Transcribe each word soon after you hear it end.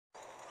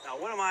Now,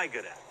 what am I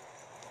good at?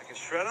 I can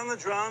shred on the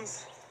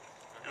drums,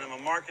 and I'm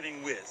a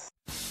marketing whiz.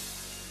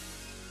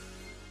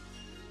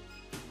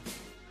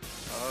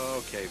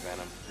 Okay,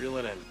 Venom, reel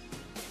it in.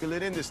 Reel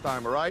it in this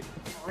time, all right?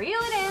 Reel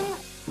it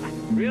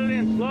in. Reel it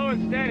in slow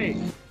and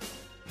steady.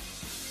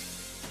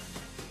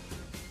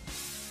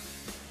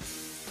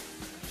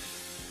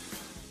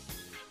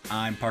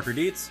 I'm Parker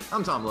Dietz.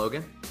 I'm Tom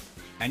Logan.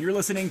 And you're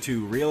listening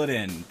to Reel It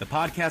In, the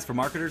podcast for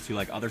marketers who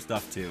like other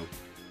stuff too.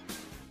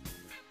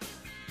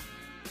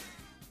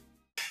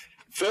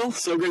 Phil,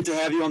 so great to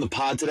have you on the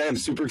pod today. I'm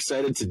super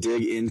excited to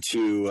dig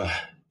into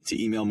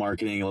to email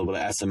marketing, a little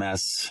bit of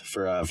SMS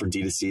for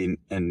D2C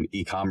and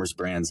e-commerce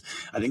brands.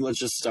 I think let's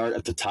just start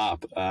at the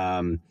top.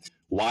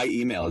 Why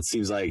email? It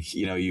seems like,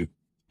 you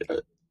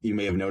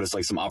may have noticed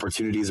like some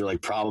opportunities or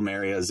like problem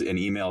areas in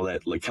email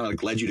that like kind of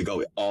like led you to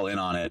go all in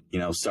on it,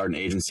 start an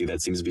agency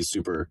that seems to be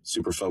super,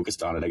 super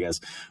focused on it, I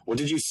guess. What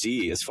did you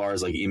see as far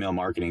as like email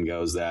marketing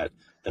goes that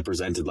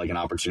presented like an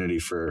opportunity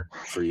for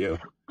you?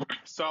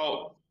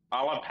 So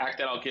I'll unpack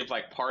that. I'll give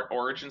like part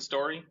origin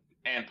story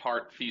and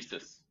part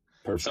thesis.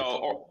 Perfect.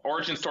 So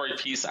origin story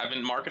piece, I've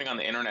been marketing on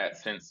the internet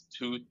since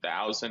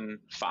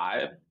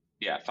 2005.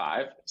 Yeah,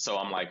 5. So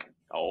I'm like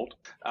old.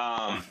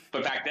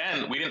 But back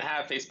then we didn't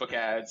have Facebook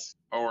ads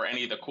or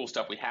any of the cool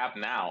stuff we have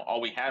now.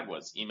 All we had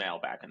was email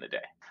back in the day.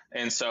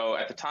 And so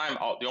at the time,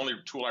 the only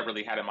tool I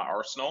really had in my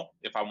arsenal,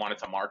 if I wanted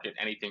to market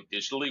anything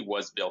digitally,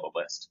 was build a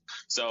list.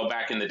 So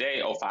back in the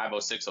day,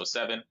 05, 06,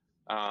 07,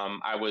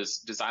 I was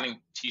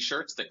designing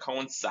t-shirts that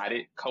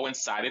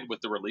coincided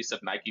with the release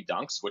of Nike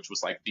Dunks, which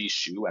was like the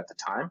shoe at the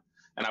time.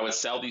 And I would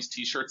sell these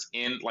t-shirts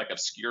in like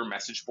obscure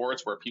message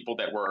boards where people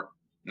that were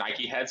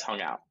Nike heads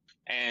hung out.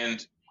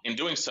 And in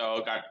doing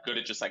so, got good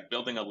at just like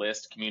building a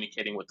list,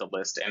 communicating with the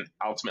list, and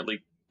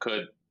ultimately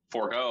could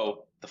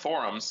forego the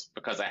forums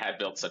because I had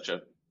built such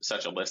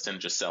a list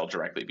and just sell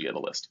directly via the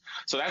list.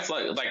 So that's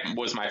like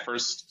was my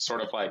first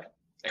sort of like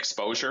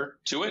exposure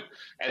to it.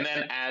 And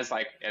then as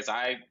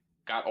I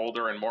got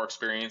older and more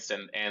experienced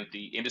and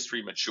the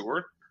industry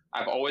matured,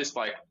 I've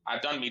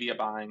done media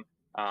buying.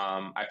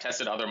 I've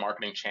tested other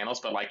marketing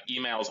channels, but like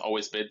email's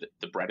always been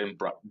the bread and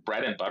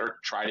butter,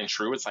 tried and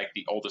true. It's like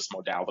the oldest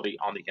modality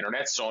on the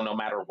internet. So no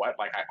matter what,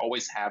 like I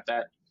always have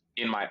that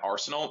in my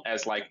arsenal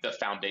as like the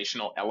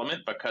foundational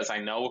element, because I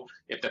know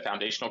if the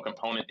foundational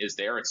component is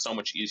there, it's so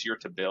much easier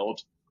to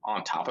build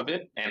on top of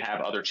it and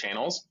have other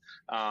channels.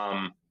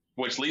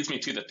 Which leads me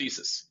to the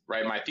thesis,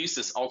 right? My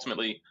thesis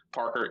ultimately,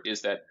 Parker,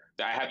 is that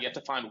I have yet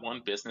to find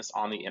one business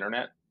on the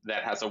internet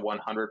that has a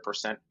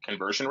 100%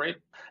 conversion rate.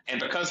 And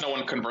because no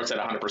one converts at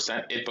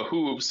 100%, it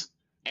behooves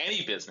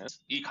any business,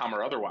 e-com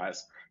or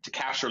otherwise, to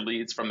capture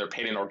leads from their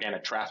paid and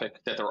organic traffic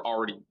that they're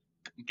already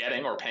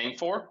getting or paying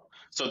for,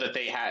 so that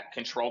they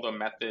control the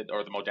method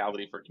or the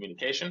modality for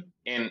communication.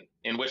 In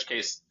which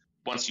case,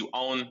 once you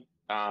own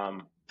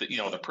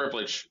the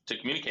privilege to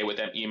communicate with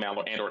them,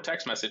 email and or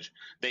text message,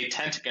 they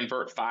tend to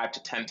convert 5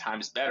 to 10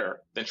 times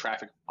better than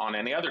traffic on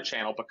any other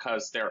channel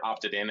because they're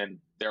opted in and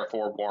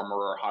therefore warmer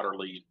or hotter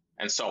lead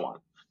and so on.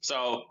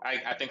 So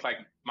I think like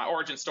my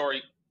origin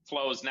story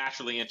flows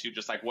naturally into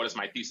just like what is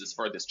my thesis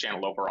for this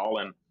channel overall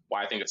and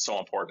why I think it's so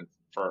important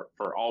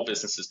for all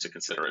businesses to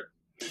consider it.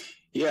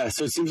 Yeah.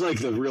 So it seems like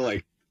the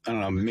real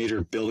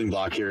major building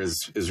block here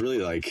is really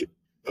like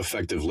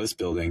effective list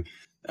building.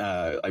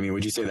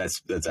 Would you say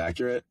that's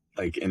accurate?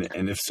 Like,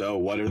 and if so,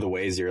 what are the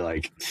ways you're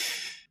like,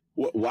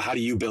 how do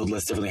you build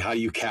lists differently? How do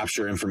you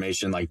capture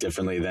information like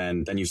differently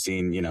than you've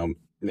seen,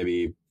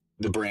 maybe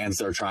the brands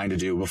that are trying to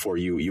do before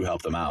you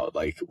help them out?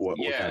 Like what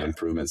kind of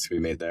improvements can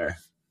be made there?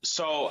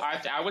 So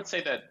I would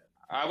say that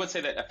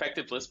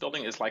effective list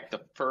building is like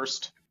the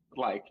first,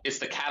 like it's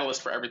the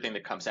catalyst for everything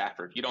that comes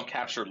after. If you don't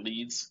capture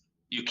leads,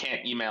 you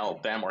can't email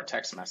them or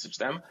text message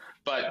them.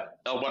 But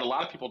what a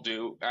lot of people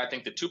do, I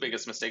think the two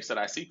biggest mistakes that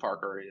I see,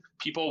 Parker, is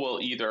people will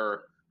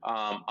either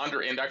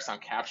under index on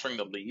capturing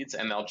the leads,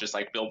 and they'll just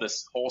like build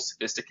this whole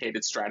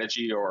sophisticated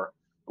strategy or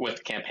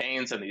with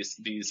campaigns and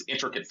these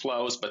intricate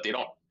flows, but they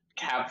don't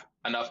have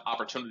enough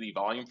opportunity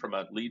volume from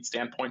a lead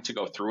standpoint to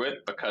go through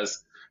it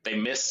because they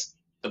miss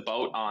the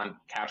boat on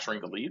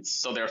capturing the leads.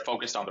 So they're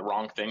focused on the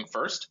wrong thing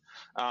first.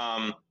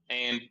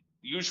 And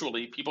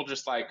usually people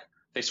just like,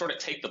 they sort of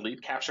take the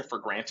lead capture for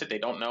granted. They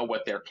don't know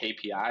what their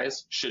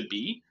KPIs should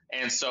be.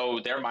 And so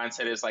their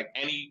mindset is like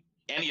any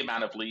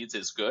amount of leads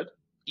is good,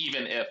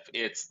 even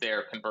if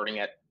they're converting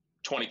at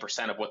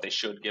 20% of what they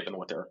should, given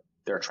what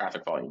their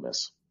traffic volume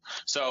is.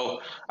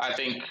 So I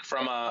think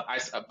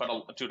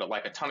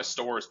like a ton of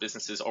stores,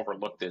 businesses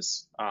overlook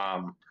this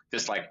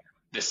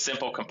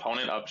simple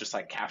component of just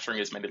like capturing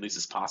as many leads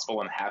as possible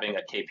and having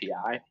a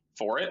KPI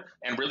for it.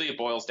 And really it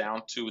boils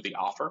down to the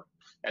offer.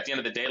 At the end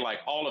of the day, like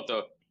all of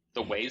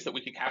the ways that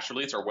we can capture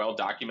leads are well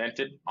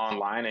documented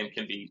online and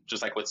can be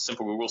just like with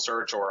simple Google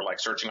search or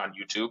like searching on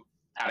YouTube,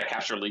 how to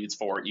capture leads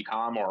for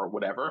e-com or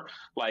whatever.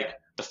 Like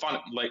the fun,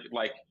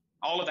 like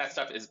all of that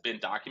stuff has been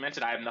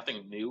documented. I have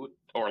nothing new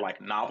or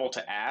like novel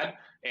to add.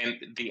 And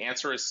the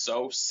answer is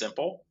so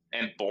simple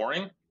and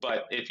boring.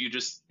 But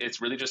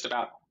it's really just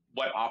about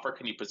what offer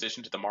can you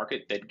position to the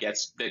market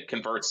that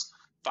converts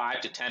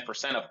 5 to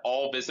 10% of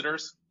all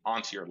visitors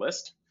onto your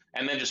list,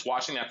 and then just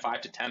watching that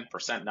 5 to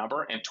 10%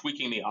 number and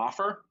tweaking the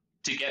offer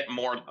to get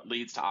more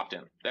leads to opt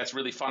in. That's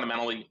really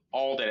fundamentally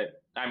all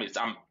that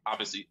I'm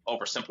obviously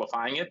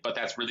oversimplifying it, but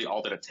that's really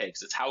all that it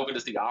takes. It's how good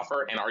is the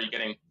offer, and are you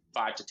getting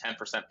 5 to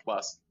 10%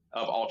 plus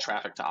of all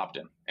traffic to opt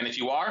in? And if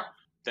you are,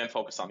 then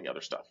focus on the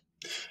other stuff.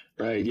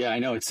 Right. Yeah, I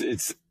know.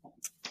 It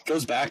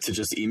goes back to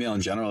just email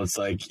in general. It's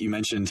like you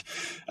mentioned,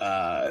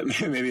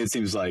 maybe it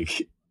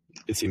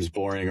seems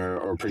boring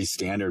or pretty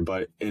standard,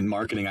 but in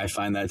marketing, I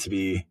find that to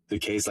be the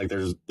case. Like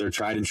they're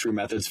tried and true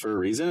methods for a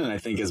reason. And I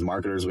think as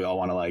marketers, we all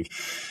want to like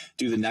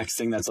do the next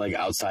thing that's like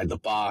outside the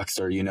box,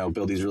 or, you know,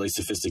 build these really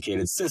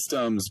sophisticated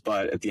systems.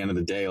 But at the end of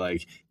the day,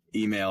 like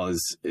email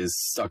is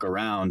stuck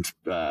around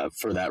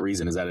for that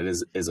reason, is that it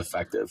is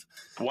effective.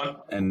 One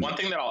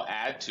thing that I'll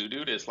add too,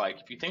 dude, is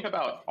like, if you think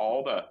about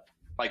all the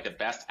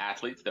best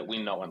athletes that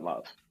we know and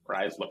love,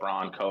 right?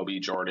 LeBron, Kobe,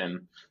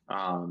 Jordan,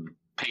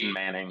 Peyton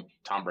Manning,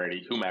 Tom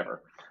Brady,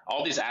 whomever,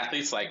 all these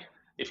athletes, like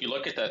if you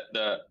look at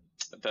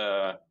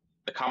the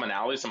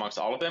commonalities amongst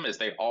all of them, is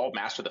they all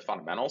master the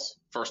fundamentals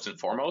first and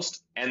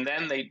foremost, and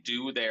then they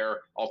do their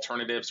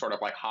alternative sort of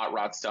like hot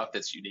rod stuff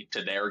that's unique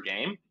to their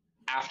game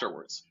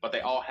afterwards. But they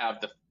all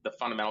have the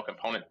fundamental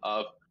component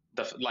of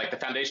the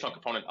foundational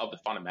component of the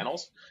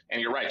fundamentals. And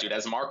you're right, dude,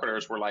 as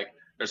marketers, we're like,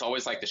 there's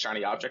always like the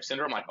shiny object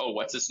syndrome, like, oh,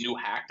 what's this new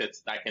hack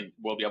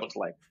we'll be able to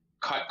like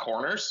cut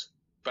corners.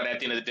 But at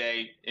the end of the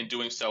day, in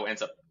doing so,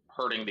 ends up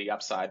hurting the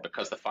upside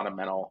because the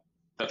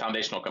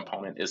foundational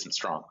component isn't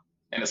strong.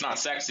 And it's not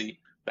sexy.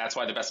 That's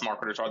why the best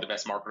marketers are the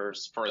best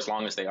marketers for as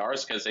long as they are,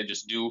 is because they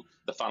just do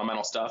the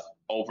fundamental stuff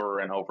over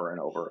and over and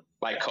over,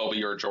 like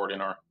Kobe or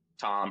Jordan or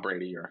Tom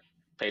Brady or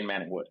Peyton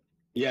Manning would.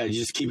 Yeah, you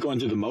just keep going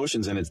through the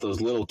motions, and it's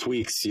those little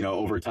tweaks, you know,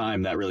 over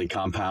time that really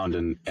compound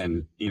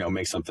and you know,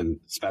 make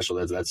something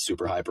special that's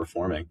super high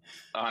performing.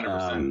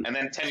 100%. And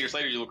then 10 years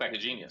later, you look like a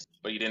genius,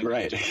 but you didn't.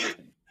 Right.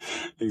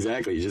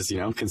 Exactly. Just, you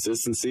know,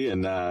 consistency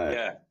and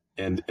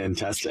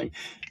testing.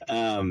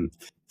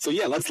 So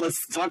yeah,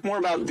 let's talk more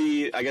about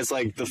the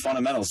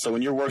fundamentals. So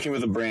when you're working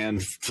with a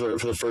brand for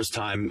the first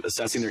time,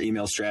 assessing their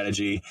email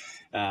strategy,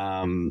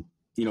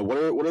 you know,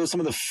 what are some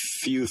of the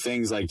few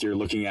things like you're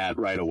looking at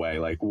right away?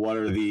 Like, what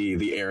are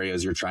the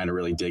areas you're trying to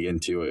really dig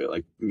into?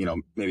 Like, you know,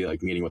 maybe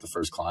like meeting with the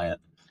first client.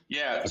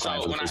 Yeah.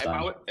 So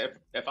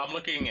if I'm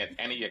looking at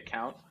any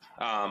account,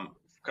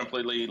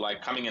 completely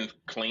like coming in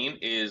clean,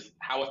 is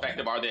how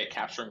effective are they at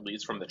capturing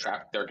leads from the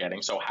traffic they're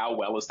getting? So how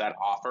well is that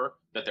offer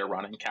that they're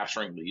running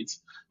capturing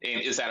leads?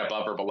 And is that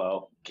above or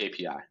below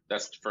KPI?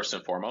 That's first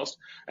and foremost.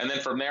 And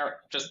then from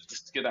there,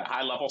 just to get a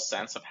high level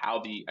sense of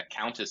how the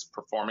account is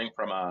performing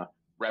from a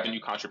revenue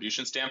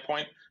contribution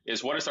standpoint,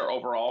 is what is their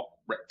overall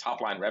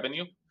top line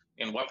revenue,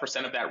 and what %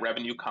 of that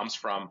revenue comes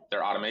from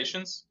their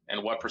automations,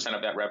 and what %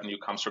 of that revenue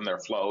comes from their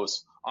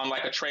flows on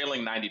like a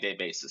trailing 90-day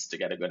basis to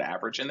get a good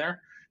average in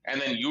there. And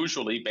then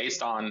usually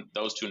based on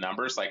those two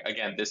numbers, like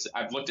again,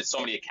 I've looked at so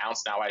many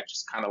accounts now, I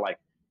just kind of like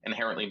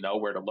inherently know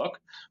where to look.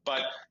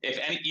 But if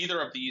either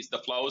of these, the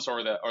flows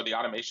or the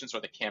automations or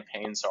the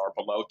campaigns are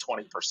below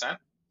 20%,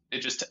 it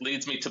just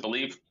leads me to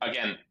believe,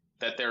 again,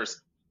 that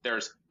there's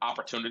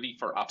opportunity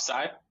for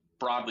upside,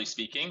 broadly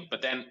speaking,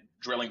 but then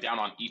drilling down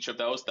on each of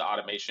those, the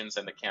automations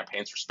and the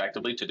campaigns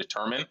respectively, to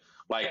determine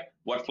like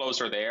what flows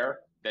are there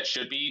that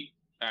should be,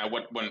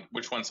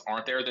 which ones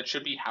aren't there that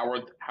should be, how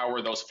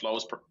are those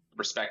flows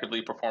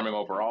respectively performing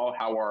overall,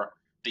 how are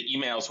the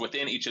emails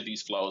within each of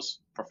these flows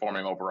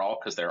performing overall,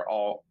 because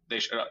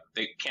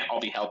they can't all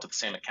be held to the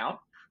same account.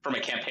 From a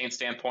campaign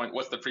standpoint,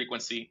 what's the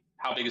frequency,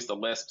 how big is the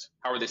list,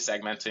 how are they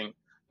segmenting,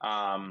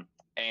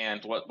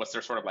 and what's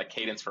their sort of like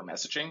cadence for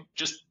messaging,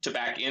 just to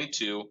back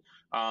into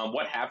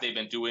what have they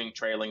been doing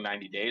trailing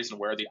 90 days, and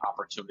where are the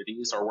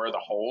opportunities or where are the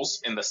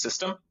holes in the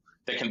system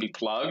that can be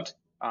plugged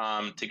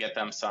to get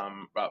them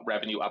some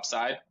revenue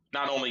upside,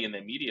 not only in the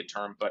immediate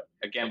term, but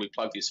again, we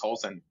plug these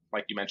holes, and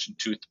like you mentioned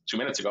two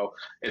minutes ago,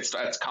 it's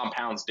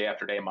compounds day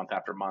after day, month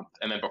after month.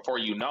 And then before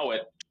you know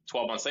it,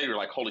 12 months later, you're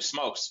like, holy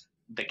smokes,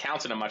 the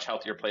account's in a much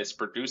healthier place,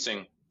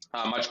 producing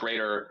much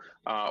greater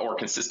or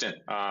consistent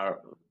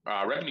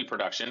revenue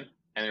production.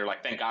 And you're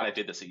like, thank God I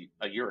did this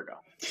a year ago.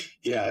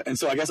 Yeah. And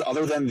so I guess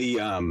other than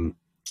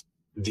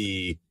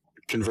the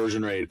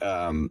conversion rate,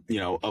 you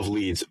know, of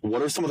leads,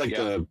 what are some of like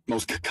the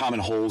most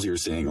common holes you're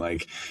seeing?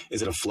 Like,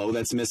 is it a flow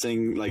that's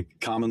missing, like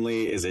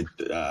commonly? Is it,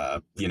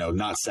 you know,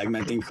 not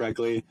segmenting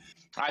correctly?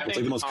 I think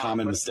like the most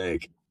common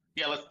mistake.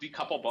 Yeah. Let's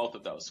decouple both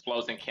of those,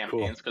 flows and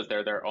campaigns, because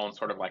they're their own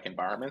sort of like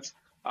environments.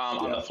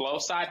 On the flow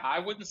side, I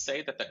wouldn't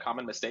say that the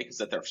common mistake is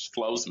that there's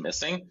flows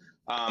missing.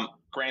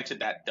 Granted,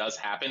 that does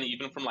happen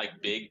even from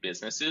like big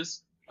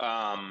businesses.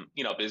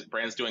 You know,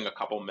 brands doing a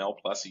couple mil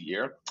plus a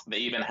year. They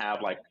even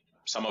have like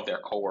some of their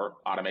core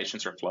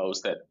automations or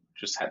flows that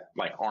just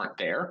aren't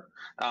there.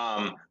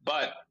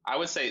 But I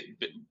would say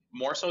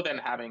more so than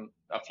having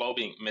a flow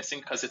being missing,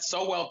 because it's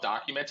so well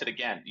documented.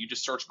 Again, you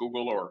just search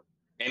Google or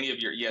any of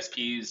your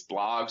ESPs,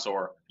 blogs,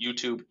 or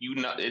YouTube, you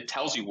know, it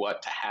tells you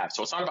what to have.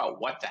 So it's not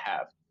about what to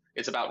have.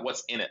 It's about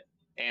what's in it.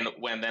 and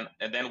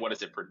then what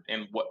is it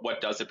and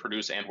what does it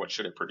produce and what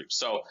should it produce?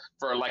 So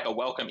for like a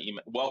welcome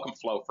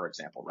flow, for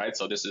example, right?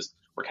 So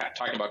we're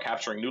talking about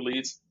capturing new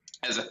leads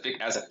as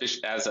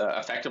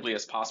effectively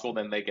as possible.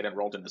 Then they get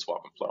enrolled in this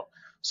welcome flow.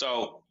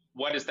 So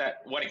what is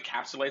that? What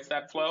encapsulates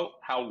that flow?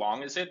 How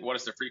long is it? What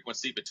is the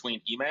frequency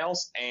between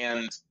emails?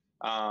 And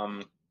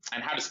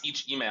how does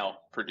each email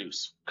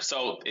produce?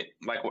 So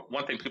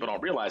one thing people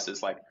don't realize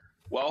is like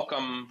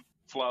welcome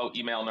flow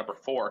email number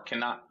 4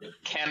 cannot,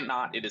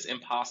 it is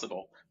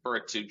impossible for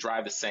it to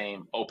drive the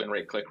same open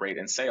rate, click rate,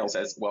 and sales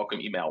as welcome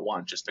email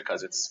 1, just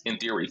because it's in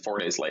theory 4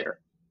 days later,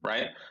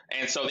 right?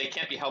 And so they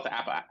can't be held to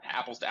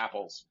apples to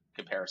apples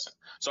comparison.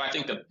 So I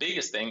think the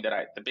biggest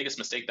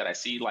mistake that I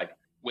see like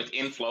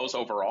within flows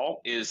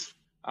overall is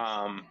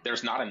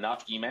there's not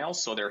enough emails,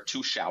 so they're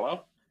too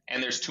shallow,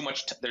 and there's too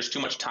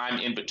much time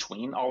in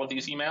between all of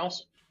these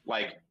emails,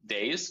 like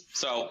days.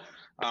 So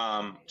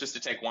just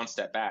to take one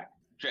step back,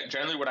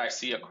 generally what I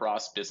see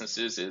across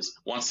businesses is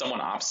once someone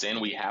opts in,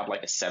 we have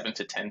like a 7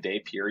 to 10 day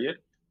period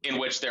in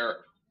which their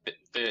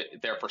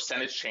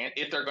percentage chance,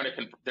 if they're going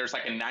to there's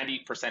like a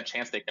 90%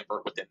 chance they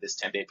convert within this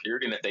 10-day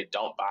period. And if they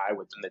don't buy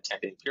within the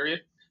 10-day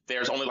period,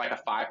 there's only like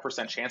a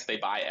 5% chance they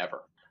buy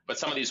ever. But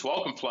some of these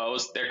welcome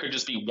flows, there could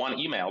just be 1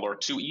 email or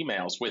 2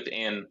 emails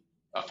within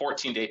a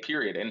 14-day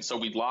period. And so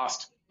we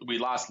lost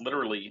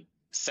literally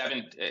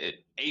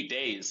 8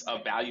 days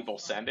of valuable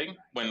sending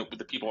when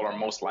the people are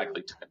most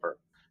likely to convert.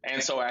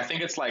 And so I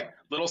think it's like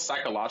little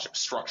psychological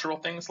structural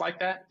things like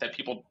that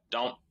people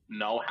don't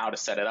know how to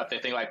set it up. They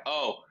think like,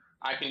 oh,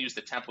 I can use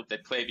the template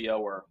that Klaviyo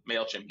or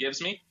MailChimp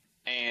gives me,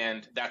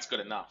 and that's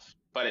good enough.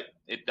 But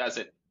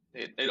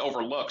it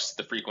overlooks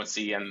the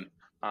frequency and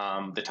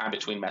the time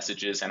between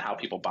messages and how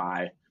people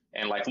buy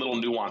and like little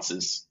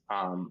nuances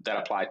that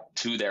apply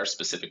to their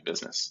specific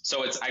business.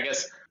 So I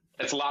guess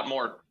it's a lot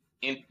more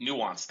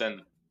nuanced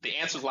than the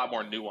answer is a lot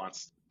more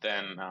nuanced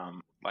than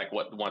like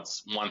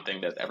what's one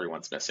thing that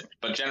everyone's missing.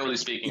 But generally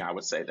speaking, I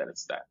would say that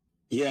it's that.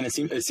 Yeah, and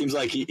it seems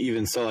like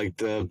even so, like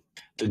the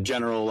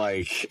general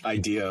like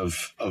idea of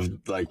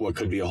like what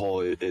could be a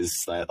whole is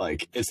that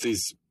like it's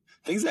these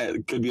things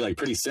that could be like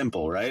pretty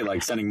simple, right?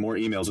 Like sending more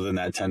emails within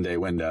that 10-day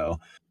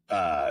window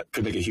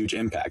could make a huge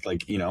impact.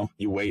 Like, you know,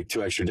 you wait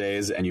 2 extra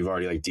days and you've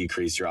already like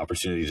decreased your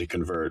opportunity to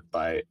convert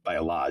by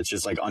a lot. It's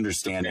just like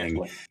understanding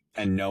Exactly.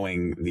 and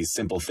knowing these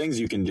simple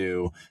things you can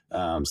do.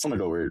 Similar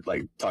to what we were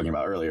like talking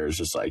about earlier, is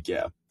just like,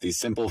 yeah, these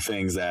simple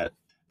things that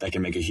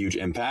can make a huge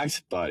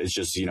impact, but it's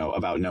just, you know,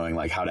 about knowing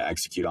like how to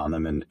execute on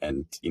them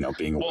and you know,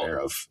 being aware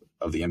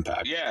of the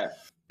impact. Yeah.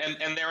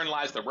 And therein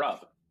lies the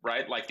rub,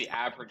 right? Like the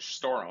average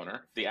store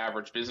owner, the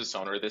average business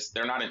owner,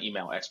 they're not an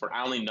email expert.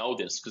 I only know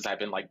this because I've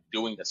been like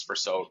doing this for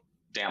so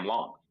damn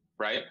long,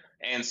 right?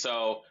 And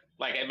so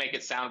like I make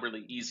it sound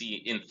really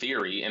easy in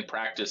theory. In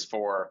practice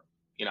for,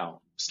 you know,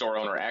 store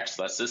owner X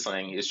that's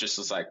listening, it's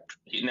just like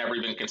he never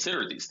even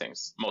considered these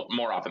things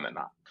more often than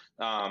not.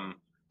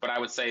 But I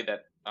would say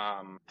that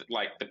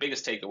like the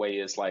biggest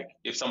takeaway is like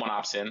if someone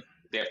opts in,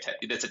 they have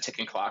it's a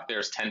ticking clock.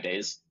 There's 10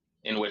 days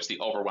in which the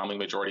overwhelming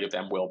majority of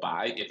them will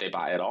buy, if they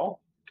buy at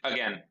all.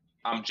 Again,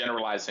 I'm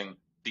generalizing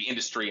the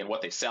industry and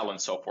what they sell and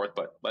so forth,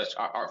 but let's,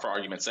 for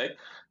argument's sake,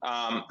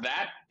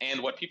 that and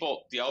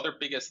the other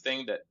biggest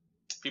thing that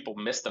people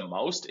miss the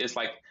most is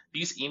like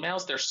these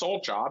emails, their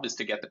sole job is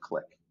to get the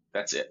click.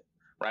 That's it,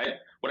 right?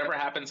 Whatever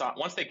happens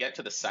once they get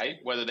to the site,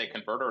 whether they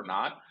convert or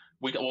not,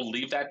 we will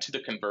leave that to the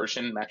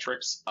conversion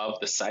metrics of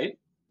the site.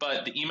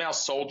 But the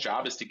email's sole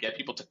job is to get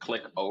people to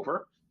click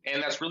over.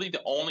 And that's really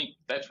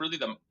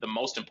the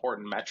most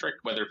important metric,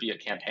 whether it be a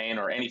campaign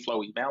or any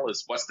flow email,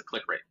 is what's the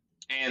click rate.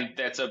 And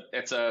it's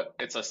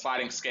a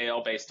sliding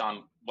scale based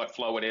on what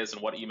flow it is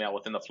and what email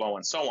within the flow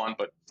and so on.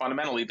 But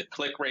fundamentally, the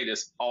click rate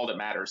is all that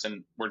matters.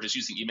 And we're just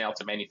using email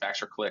to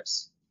manufacture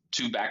clicks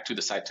back to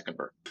the site to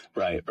convert.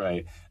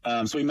 Right.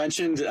 So we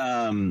mentioned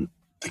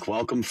like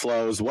welcome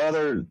flows. What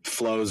other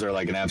flows are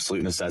like an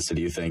absolute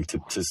necessity, you think,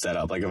 to set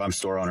up? Like if I'm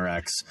store owner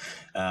X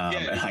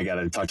and I got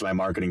to talk to my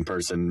marketing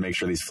person, make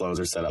sure these flows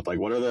are set up. Like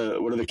what are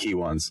the key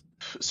ones?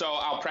 So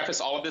I'll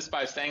preface all of this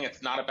by saying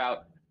it's not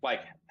about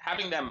like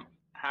having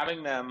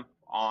them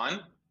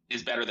on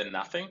is better than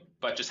nothing,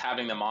 but just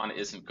having them on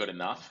isn't good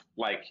enough.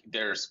 Like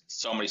there's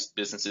so many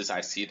businesses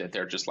I see that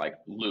they're just like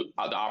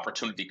the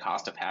opportunity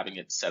cost of having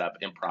it set up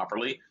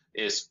improperly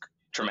is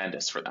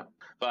tremendous for them.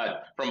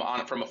 But from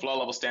a flow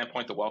level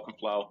standpoint, the welcome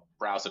flow,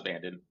 browse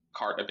abandoned,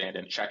 cart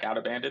abandoned, checkout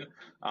abandoned,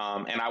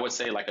 and I would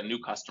say like a new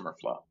customer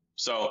flow.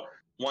 So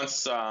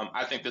once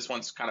I think this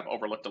one's kind of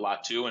overlooked a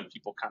lot too, and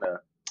people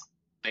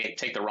they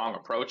take the wrong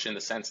approach in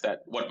the sense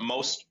that what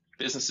most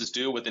businesses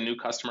do with the new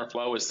customer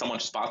flow is someone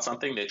spots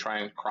something, they try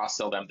and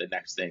cross-sell them the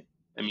next thing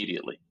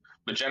immediately.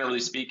 But generally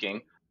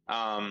speaking,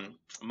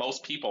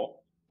 most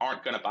people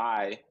aren't going to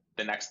buy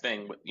the next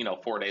thing,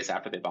 4 days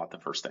after they bought the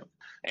first thing.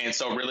 And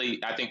so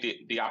really, I think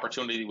the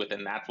opportunity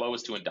within that flow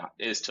is to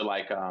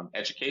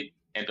educate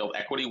and build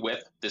equity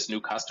with this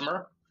new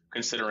customer,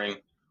 considering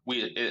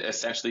we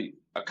essentially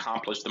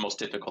accomplish the most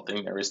difficult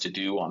thing there is to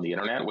do on the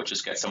internet, which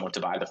is get someone to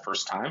buy the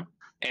first time.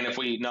 And if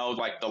we know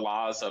like the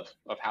laws of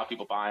how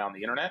people buy on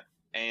the internet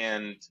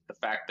and the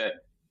fact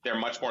that they're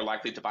much more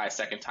likely to buy a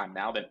second time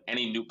now than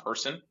any new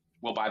person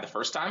will buy the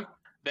first time,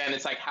 then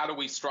it's like, how do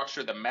we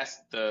structure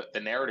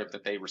the narrative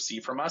that they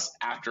receive from us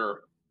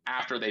after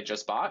they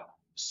just bought?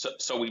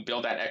 So we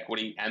build that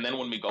equity. And then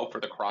when we go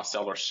for the cross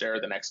sell or share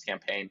the next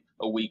campaign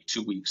a week,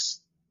 2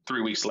 weeks,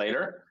 3 weeks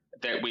later,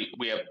 that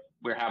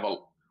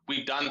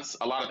we've done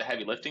a lot of the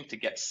heavy lifting to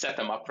set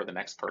them up for the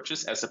next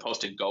purchase, as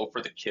opposed to go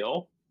for the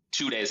kill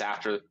 2 days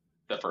after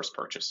the first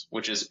purchase,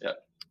 which is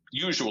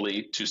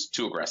usually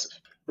too aggressive.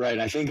 Right.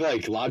 I think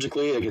like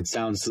logically, like it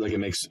sounds like it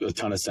makes a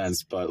ton of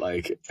sense, but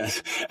like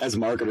as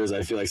marketers,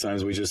 I feel like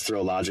sometimes we just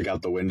throw logic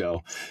out the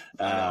window.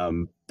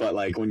 But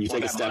like when you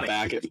take a step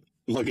back,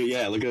 look at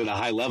it at a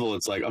high level,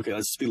 it's like, okay,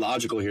 let's just be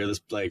logical here. This,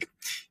 like,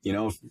 you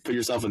know, put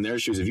yourself in their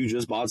shoes. If you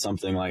just bought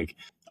something, like,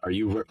 are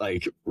you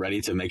like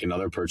ready to make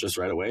another purchase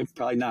right away?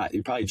 Probably not.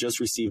 You probably just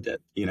received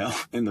it, you know,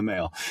 in the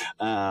mail.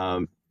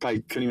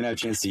 Probably couldn't even have a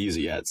chance to use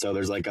it yet. So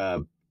there's like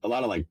a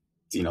lot of like,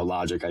 you know,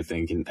 logic, I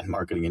think, and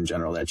marketing in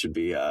general that should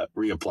be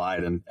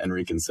reapplied and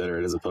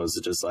reconsidered, as opposed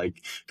to just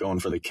like going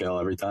for the kill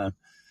every time.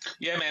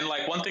 Yeah, man.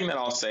 Like one thing that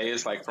I'll say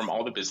is like from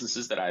all the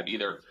businesses that I've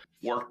either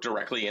worked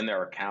directly in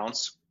their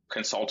accounts,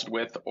 consulted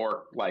with,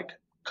 or like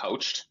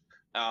coached,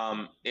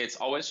 it's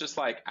always just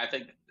like, I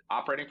think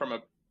operating from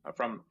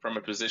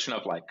a position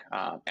of like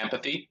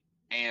empathy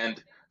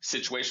and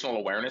situational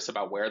awareness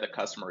about where the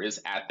customer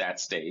is at that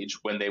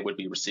stage when they would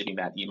be receiving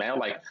that email,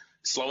 like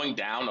slowing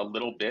down a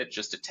little bit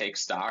just to take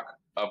stock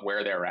of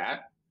where they're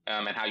at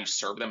and how you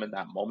serve them in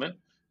that moment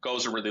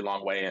goes a really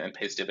long way and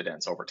pays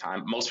dividends over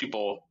time. Most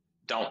people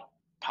don't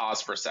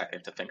pause for a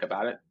second to think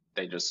about it.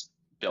 They just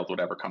build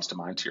whatever comes to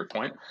mind, to your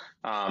point.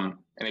 And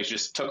it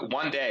just took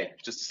one day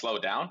just to slow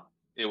it down.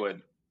 I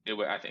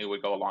think it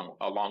would go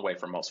a long way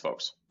for most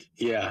folks.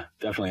 Yeah,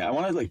 definitely. I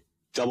want to like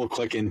double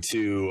click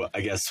into, I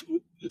guess,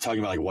 talking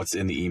about like what's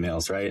in the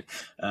emails, right?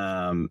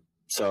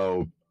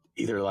 So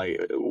either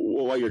like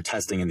what you're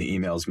testing in the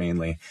emails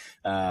mainly,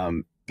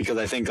 because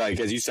I think,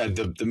 like, as you said,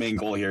 the main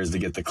goal here is to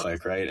get the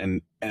click, right?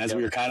 And as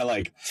we were kind of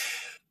like,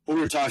 what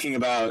we were talking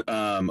about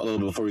a little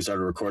bit before we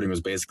started recording was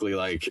basically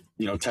like,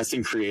 you know,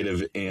 testing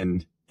creative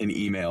in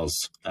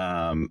emails.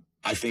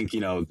 I think, you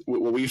know,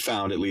 what we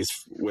found, at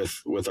least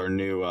with our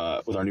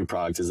new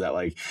product, is that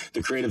like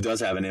the creative does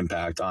have an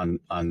impact on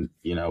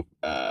you know,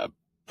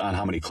 on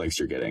how many clicks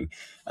you're getting.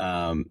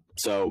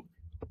 So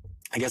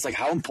I guess like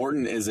how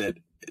important is it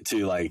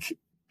to like,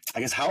 I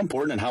guess how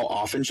important and how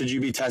often should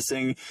you be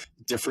testing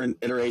different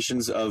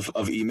iterations of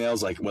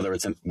emails, like whether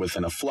it's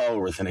within a flow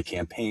or within a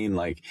campaign,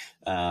 like,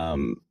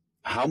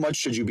 how much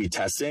should you be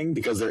testing?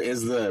 Because there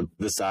is the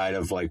side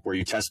of like where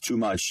you test too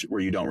much,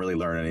 where you don't really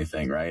learn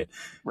anything. Right.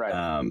 Right.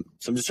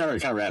 So I'm just trying to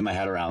kind of wrap my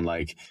head around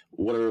like,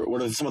 what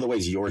are some of the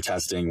ways you're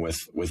testing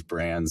with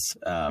brands,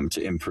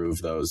 to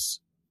improve those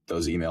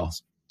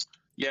emails?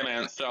 Yeah,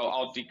 man. So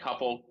I'll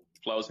decouple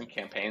flows and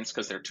campaigns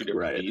because they're two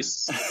different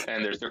beasts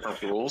and there's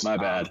different rules. My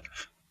bad.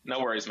 No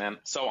worries, man.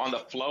 So on the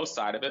flow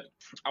side of it,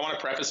 I want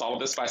to preface all of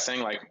this by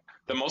saying like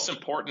the most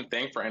important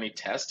thing for any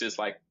test is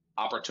like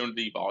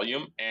opportunity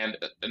volume, and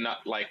not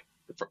like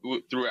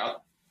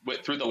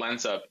through the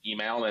lens of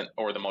email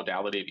or the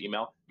modality of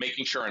email,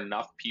 making sure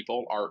enough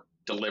people are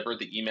delivered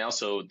the email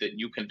so that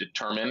you can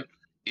determine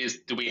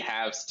do we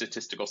have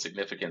statistical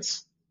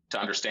significance to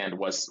understand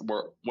what's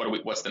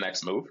the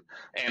next move.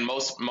 And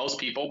most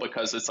people,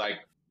 because it's like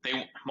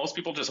most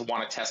people just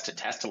want to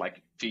test to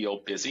like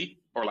feel busy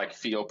or like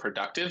feel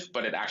productive,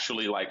 but it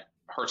actually like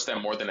hurts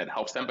them more than it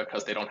helps them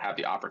because they don't have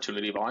the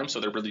opportunity volume. So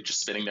they're really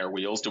just spinning their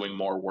wheels, doing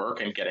more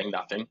work and getting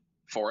nothing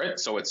for it.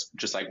 So it's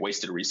just like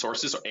wasted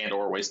resources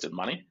or wasted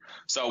money.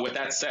 So with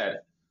that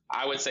said,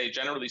 I would say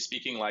generally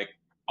speaking, like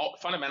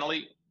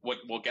fundamentally what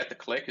will get the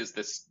click is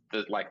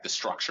the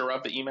structure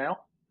of the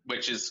email,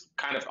 which is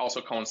kind of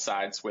also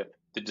coincides with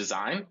the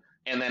design.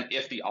 And then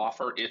if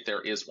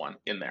there is one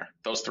in there,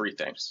 those three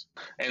things.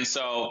 And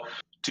so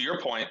to your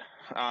point,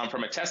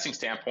 from a testing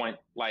standpoint,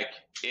 like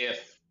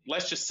if,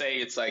 let's just say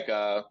it's like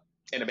an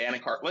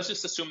abandoned cart, let's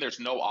just assume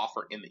there's no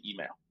offer in the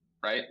email,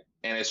 right?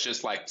 And it's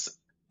just like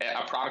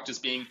a product is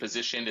being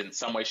positioned in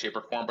some way, shape,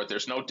 or form, but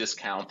there's no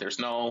discount, there's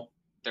no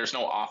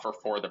offer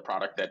for the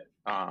product that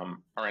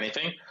or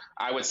anything.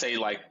 I would say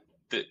like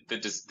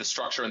the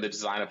structure and the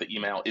design of the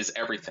email is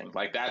everything.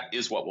 Like that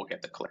is what will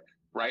get the click.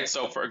 Right.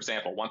 So, for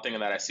example, one thing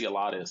that I see a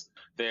lot is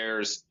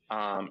there's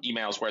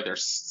emails where they're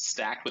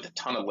stacked with a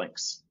ton of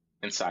links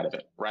inside of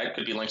it. Right.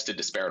 Could be links to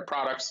disparate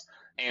products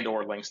and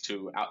or links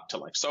to out to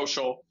like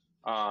social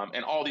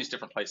and all these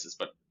different places.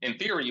 But in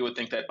theory, you would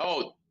think that,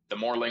 oh, the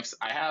more links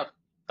I have,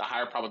 the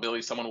higher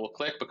probability someone will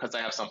click because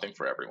I have something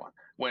for everyone.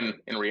 When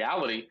in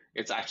reality,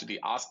 it's actually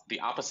the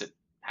opposite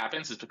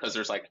happens, is because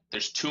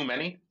there's too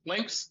many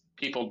links.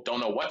 People don't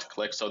know what to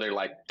click. So they're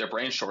like their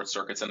brain short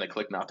circuits and they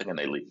click nothing and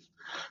they leave.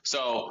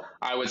 So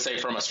I would say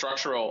from a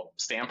structural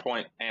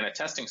standpoint and a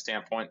testing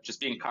standpoint, just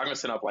being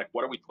cognizant of like,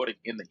 what are we putting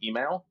in the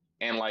email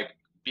and like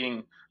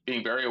being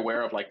very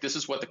aware of like, this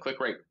is what the click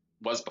rate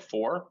was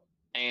before,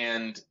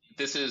 and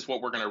this is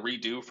what we're going to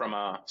redo from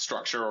a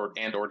structure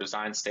or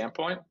design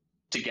standpoint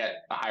to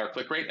get a higher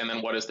click rate. And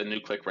then what is the new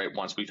click rate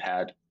once we've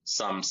had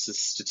some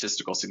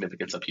statistical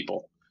significance of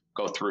people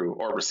go through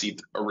or receive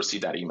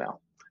that email.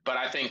 But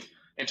I think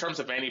in terms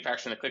of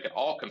manufacturing the click, it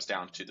all comes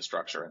down to the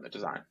structure and the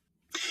design.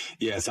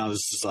 Yeah, it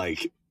sounds just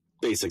like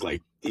basic,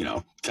 like, you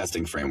know,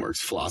 testing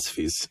frameworks,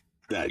 philosophies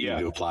that you need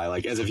to apply,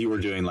 like as if you were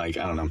doing like,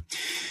 I don't know,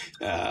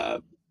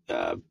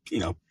 you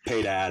know,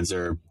 paid ads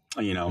or,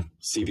 you know,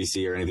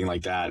 CPC or anything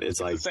like that. It's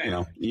like, you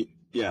know, you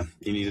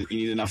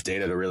need enough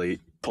data to really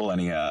pull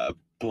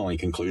any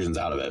conclusions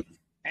out of it.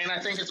 And I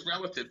think it's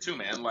relative too,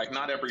 man. Like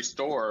not every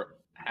store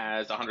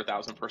has a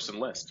 100,000 person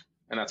list,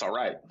 and that's all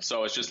right.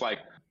 So it's just like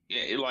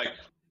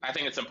I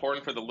think it's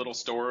important for the little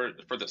store,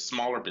 for the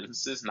smaller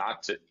businesses,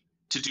 not to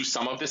do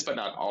some of this, but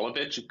not all of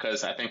it,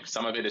 because I think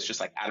some of it is just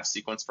like out of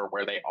sequence for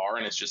where they are,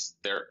 and it's just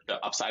the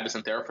upside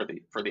isn't there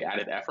for the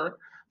added effort.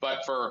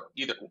 But for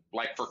either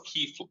like for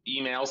key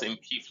emails and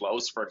key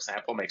flows, for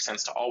example, makes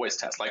sense to always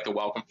test like the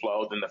welcome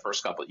flow, then the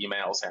first couple of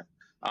emails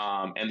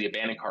and the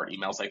abandoned cart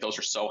emails. Like those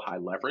are so high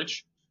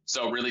leverage.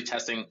 So really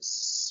testing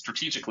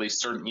strategically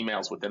certain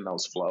emails within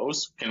those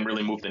flows can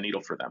really move the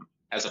needle for them,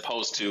 as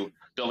opposed to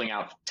building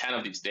out 10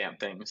 of these damn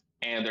things.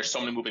 And there's so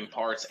many moving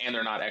parts, and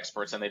they're not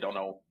experts, and they don't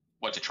know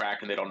what to track,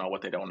 and they don't know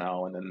what they don't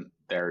know, and then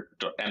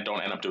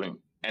don't end up doing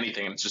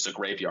anything. And it's just a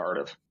graveyard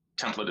of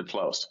templated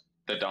flows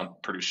that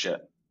don't produce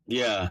shit.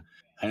 Yeah.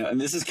 And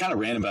this is kind of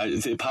random, but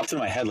it popped in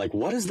my head. Like,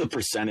 what is the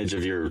percentage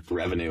of your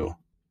revenue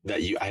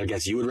that I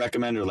guess you would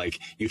recommend, or like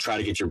you try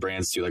to get your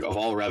brands to, like, of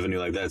all revenue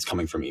like that's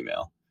coming from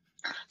email?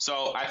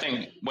 So I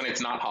think when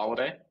it's not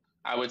holiday,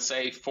 I would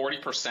say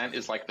 40%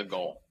 is like the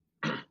goal.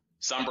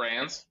 Some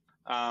brands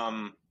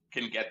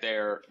can get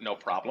there no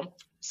problem.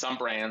 Some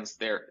brands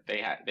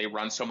they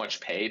run so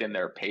much paid, and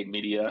their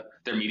media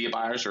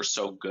buyers are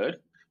so good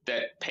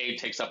that paid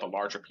takes up a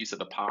larger piece of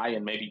the pie,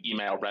 and maybe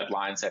email red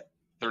lines at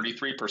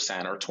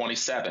 33% or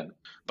 27%.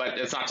 But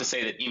it's not to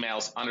say that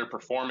email's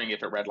underperforming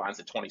if it red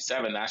lines at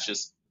 27%. That's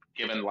just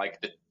given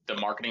like the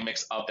marketing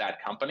mix of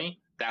that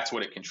company. That's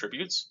what it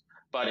contributes.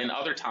 But in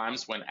other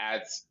times when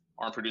ads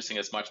aren't producing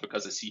as much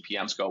because the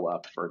CPMs go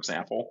up, for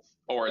example,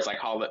 or it's like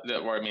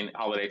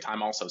holiday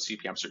time also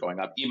CPMs are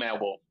going up, email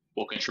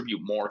will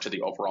contribute more to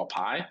the overall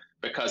pie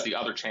because the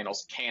other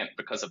channels can't,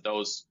 because of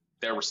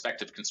their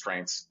respective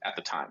constraints at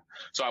the time.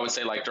 So I would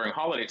say like during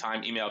holiday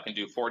time, email can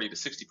do 40 to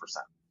 60%.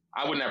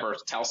 I would never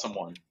tell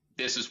someone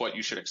this is what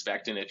you should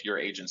expect. And if your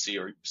agency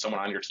or someone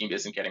on your team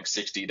isn't getting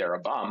 60, they're a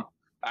bum.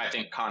 I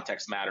think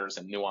context matters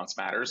and nuance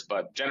matters,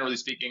 but generally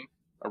speaking,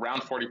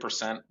 around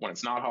 40% when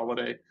it's not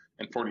holiday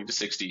and 40 to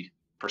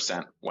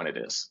 60% when it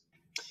is.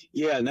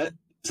 Yeah. And that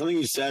something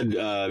you said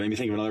made me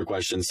think of another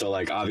question. So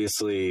like,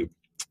 obviously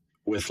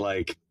with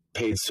like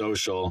paid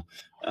social,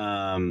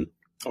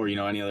 or, you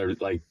know, any other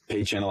like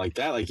paid channel like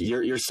that, like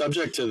you're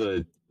subject to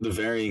the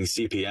varying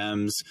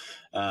CPMs,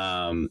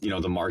 you know,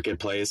 the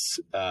marketplace.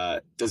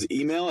 Does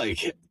email,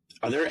 like,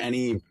 are there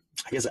any,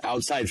 I guess,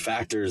 outside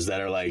factors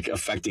that are like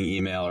affecting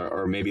email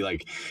or maybe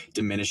like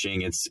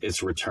diminishing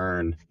its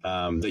return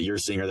that you're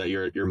seeing or that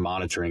you're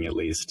monitoring at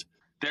least?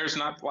 There's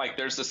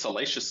the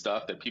salacious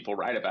stuff that people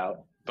write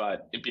about,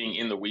 but it being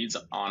in the weeds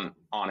on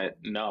it,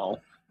 no.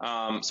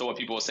 So what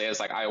people will say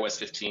is like iOS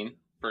 15,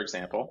 for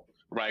example,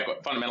 right?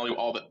 But fundamentally,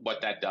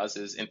 what that does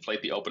is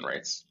inflate the open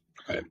rates.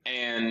 Right.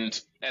 And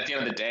at the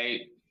end of the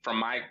day,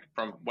 from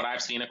what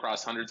I've seen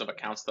across hundreds of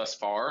accounts thus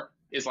far,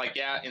 is like,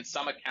 yeah, in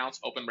some accounts,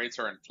 open rates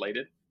are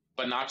inflated,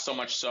 but not so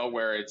much so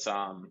where it's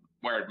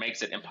where it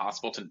makes it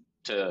impossible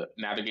to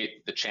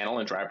navigate the channel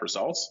and drive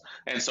results.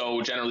 And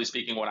so generally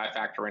speaking, what I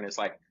factor in is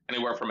like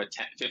anywhere from a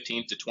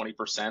 15 to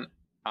 20%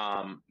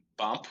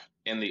 bump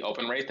in the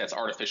open rate that's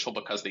artificial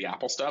because of the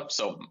Apple stuff.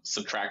 So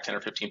subtract 10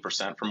 or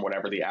 15% from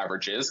whatever the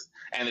average is.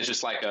 And it's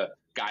just like a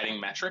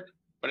guiding metric.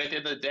 But at the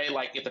end of the day,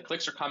 like if the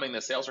clicks are coming,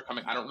 the sales are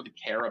coming, I don't really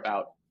care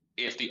about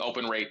if the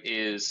open rate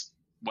is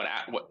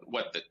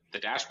what the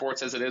dashboard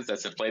says it is,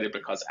 that's inflated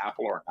because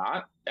Apple or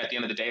not. At the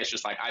end of the day, it's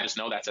just like, I just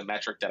know that's a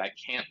metric that I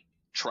can't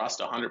trust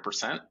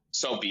 100%.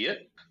 So be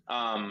it.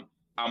 I'm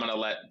going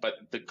to but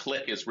the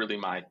click is really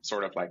my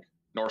sort of like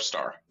North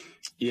Star.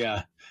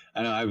 Yeah.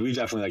 I know. We've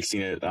definitely like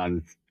seen it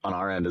on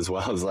our end as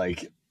well as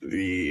like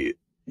you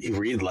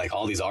read like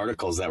all these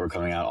articles that were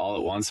coming out all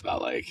at once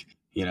about like,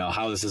 you know,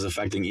 how this is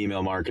affecting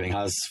email marketing,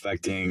 how this is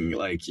affecting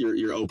like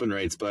your open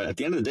rates. But at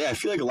the end of the day, I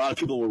feel like a lot of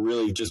people were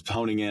really just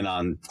honing in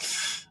on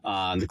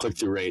the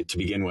click-through rate to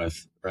begin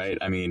with, right?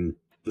 I mean,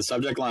 the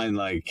subject line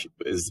like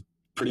is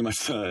pretty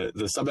much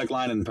the subject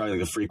line and probably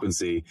like the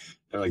frequency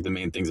are like the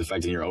main things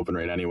affecting your open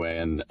rate anyway.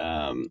 And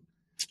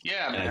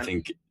yeah, man. And I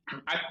think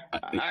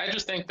I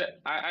just think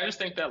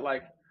that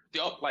like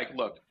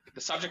look,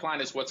 the subject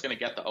line is what's going to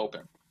get the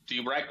open. Do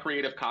you write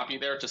creative copy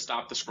there to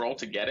stop the scroll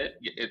to get it?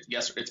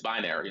 Yes, it's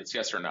binary. It's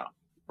yes or no,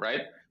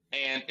 right?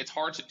 And it's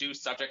hard to do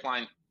subject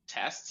line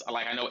tests.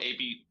 Like I know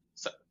A/B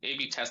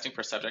A/B testing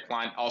for subject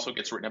line also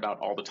gets written about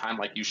all the time.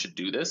 Like, you should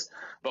do this.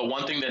 But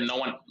one thing that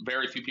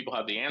very few people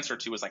have the answer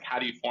to is like, how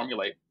do you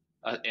formulate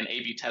an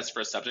A/B test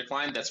for a subject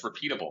line that's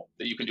repeatable,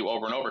 that you can do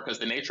over and over? Because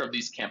the nature of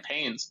these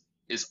campaigns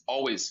is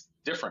always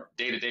different,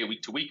 day to day,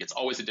 week to week. It's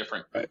always a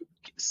different. Right.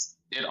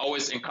 It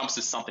always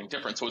encompasses something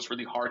different. So it's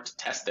really hard to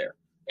test there.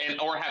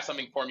 Or have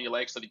something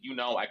formulaic so that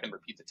I can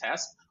repeat the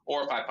test.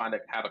 Or if I find I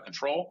have a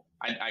control,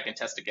 I can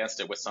test against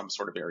it with some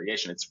sort of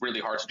variation. It's really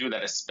hard to do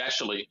that,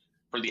 especially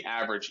for the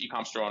average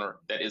e-com store owner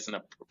that isn't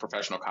a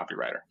professional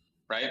copywriter,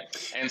 right?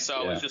 And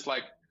so It's just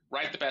like,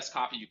 write the best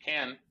copy you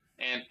can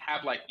and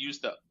have use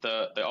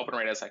the open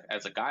rate as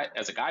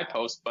a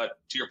guidepost. But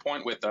to your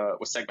point with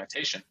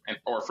segmentation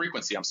or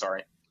frequency,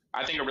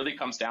 I think it really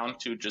comes down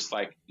to just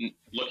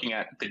looking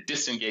at the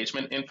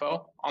disengagement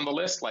info on the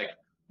list. Like,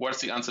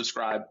 what's the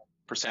unsubscribe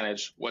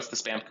percentage? What's the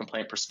spam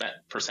complaint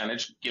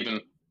percentage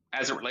given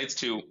as it relates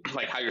to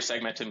how you're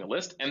segmenting the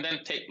list? And then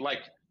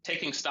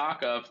taking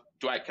stock of,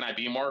 can I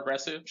be more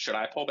aggressive? Should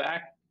I pull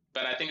back?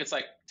 But I think it's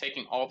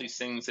taking all these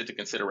things into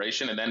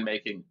consideration and then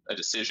making a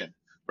decision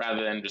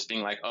rather than just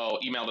being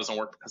email doesn't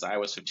work because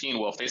iOS 15.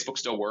 Well, Facebook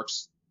still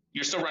works.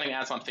 You're still running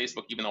ads on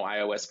Facebook even though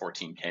iOS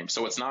 14 came.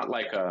 So it's not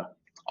like a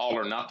all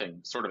or nothing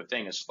sort of a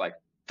thing. It's just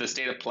the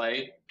state of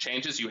play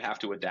changes, you have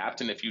to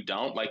adapt. And if you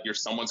don't,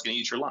 someone's going to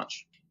eat your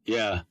lunch.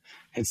 Yeah,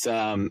 it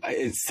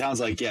sounds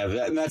like,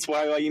 that's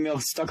why email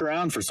stuck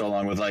around for so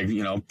long with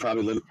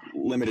probably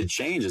limited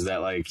change, is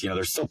that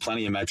there's still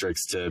plenty of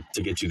metrics to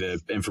get you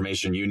the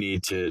information you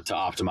need to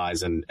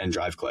optimize and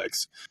drive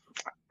clicks.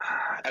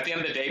 At the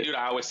end of the day, dude,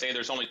 I always say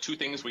there's only two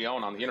things we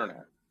own on the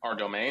internet: our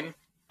domain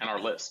and our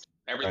list.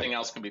 Everything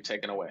else can be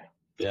taken away.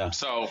 Yeah.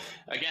 So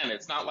again,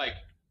 it's not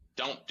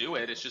don't do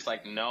it. It's just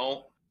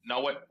know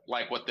what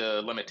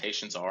the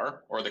limitations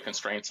are or the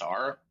constraints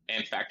are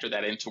and factor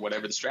that into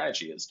whatever the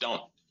strategy is.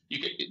 You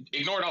can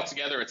ignore it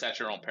altogether. It's at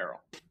your own peril.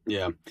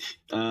 Yeah.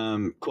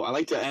 Cool. I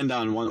like to end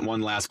on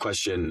one last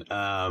question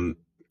that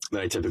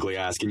I typically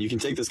ask, and you can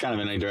take this kind of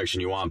in any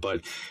direction you want, but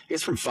I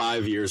guess from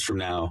 5 years from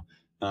now,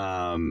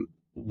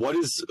 what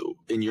is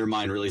in your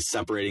mind really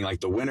separating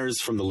the winners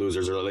from the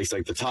losers, or at least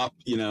the top,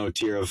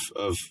 tier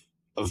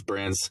of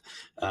brands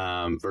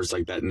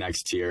versus that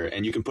next tier?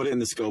 And you can put it in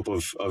the scope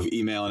of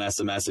email and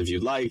SMS if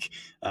you'd like.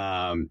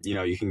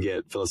 You can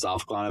get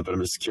philosophical on it, but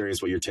I'm just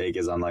curious what your take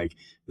is on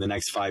the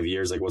next 5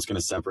 years, what's going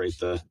to separate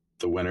the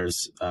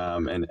winners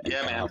and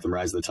help them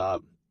rise to the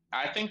top.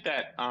 I think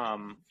that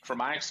from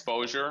my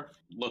exposure,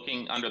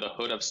 looking under the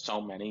hood of so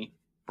many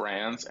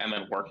brands and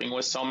then working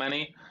with so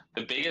many,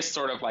 the biggest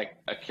sort of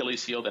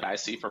Achilles heel that I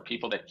see for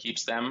people that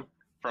keeps them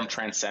from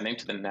transcending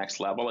to the next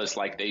level is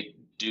they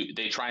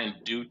try and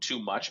do too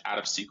much out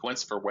of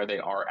sequence for where they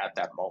are at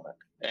that moment.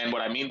 And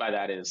what I mean by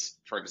that is,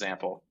 for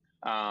example,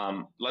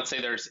 let's say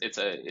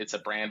it's a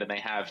brand and they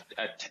have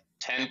a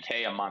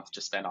 $10K a month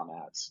to spend on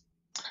ads.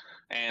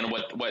 And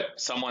what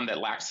someone that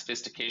lacks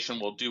sophistication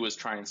will do is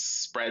try and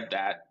spread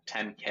that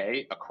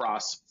 $10K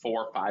across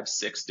 4, 5,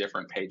 6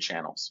 different paid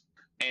channels.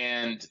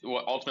 And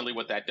ultimately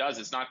what that does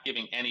is not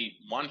giving any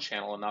one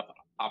channel enough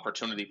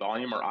opportunity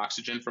volume or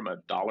oxygen from a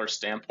dollar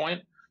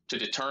standpoint to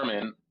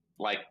determine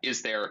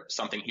is there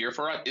something here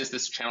for us? Is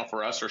this channel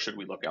for us, or should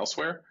we look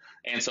elsewhere?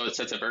 And so it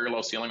sets a very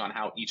low ceiling on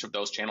how each of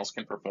those channels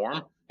can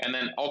perform, and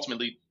then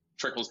ultimately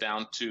trickles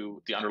down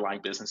to the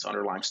underlying business,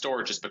 underlying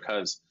store, just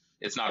because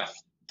it's not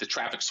the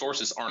traffic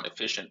sources aren't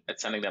efficient at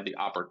sending them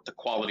the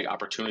quality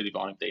opportunity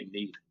volume they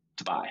need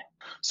to buy.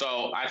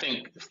 So I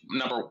think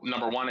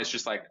number one is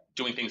just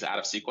doing things out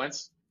of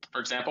sequence, for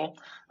example,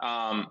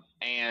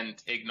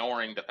 and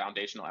ignoring the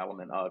foundational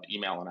element of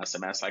email and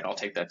SMS. I'll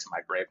take that to my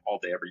grave all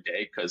day, every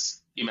day,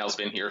 because email's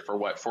been here for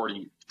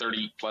 40,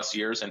 30 plus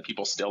years, and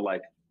people still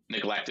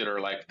neglect it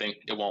or think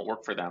it won't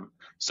work for them.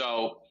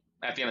 So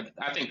at the end,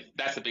 I think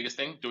that's the biggest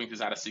thing: doing things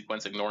out of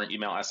sequence, ignoring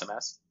email,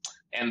 SMS.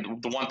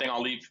 And the one thing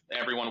I'll leave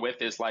everyone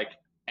with is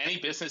any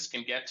business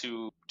can get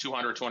to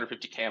 200,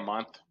 250K a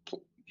month,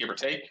 give or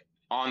take,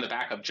 on the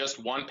back of just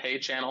one paid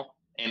channel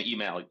and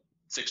email.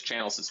 6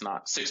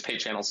 paid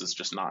channels is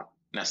just not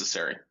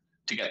necessary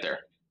to get there.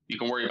 You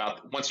can worry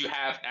about once you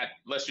have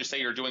let's just say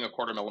you're doing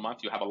 $250,000 a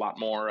month, you have a lot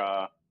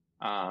more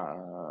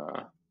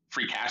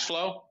free cash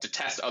flow to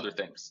test other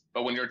things.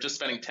 But when you're just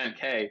spending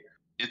 10K,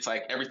 it's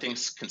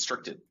everything's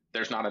constricted.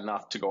 There's not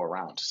enough to go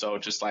around. So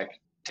just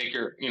take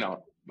your,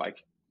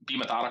 be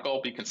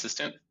methodical, be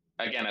consistent.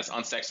 Again, as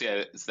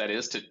unsexy as that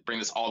is, to bring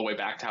this all the way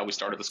back to how we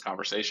started this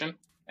conversation.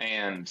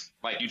 And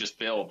you just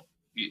build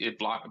it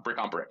brick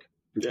on brick.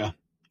 Yeah.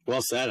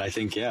 Well said. I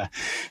think,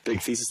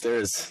 big thesis there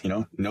is,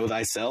 know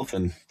thyself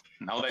and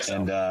know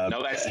thyself.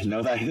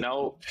 And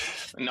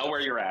know where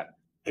you're at.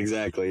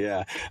 Exactly.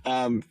 Yeah.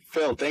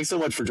 Phil, thanks so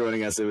much for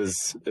joining us. It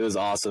was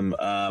awesome.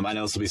 I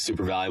know this will be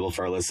super valuable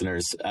for our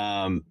listeners.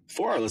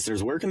 For our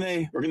listeners, where can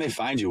they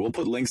find you? We'll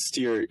put links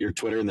to your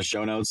Twitter in the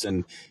show notes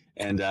and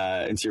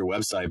into your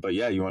website. But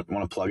yeah, you want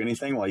to plug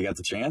anything while you got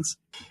the chance?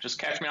 Just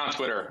catch me on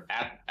Twitter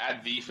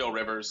at the Phil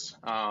Rivers.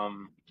 I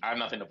have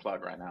nothing to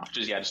plug right now.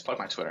 Just plug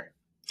my Twitter.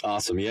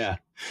 Awesome. Yeah.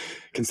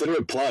 Consider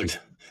it plugged.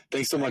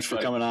 Thanks so much for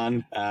coming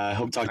on.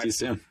 Hope to talk to you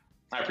soon.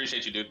 I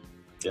appreciate you, dude.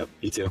 Yep.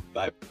 You too.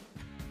 Bye.